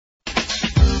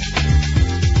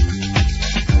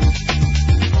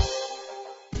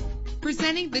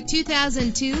Presenting the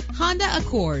 2002 Honda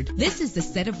Accord. This is the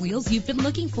set of wheels you've been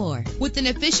looking for, with an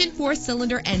efficient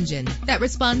 4-cylinder engine that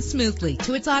responds smoothly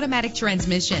to its automatic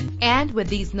transmission. And with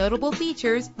these notable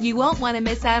features, you won't want to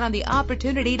miss out on the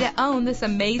opportunity to own this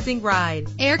amazing ride.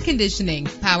 Air conditioning,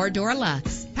 power door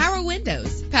locks, power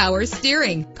windows, power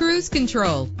steering, cruise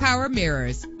control, power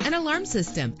mirrors, an alarm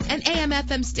system, an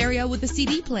AM/FM stereo with a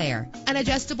CD player, an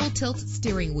adjustable tilt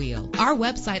steering wheel. Our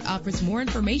website offers more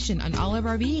information on all of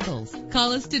our vehicles.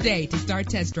 Call us today to start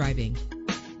test driving.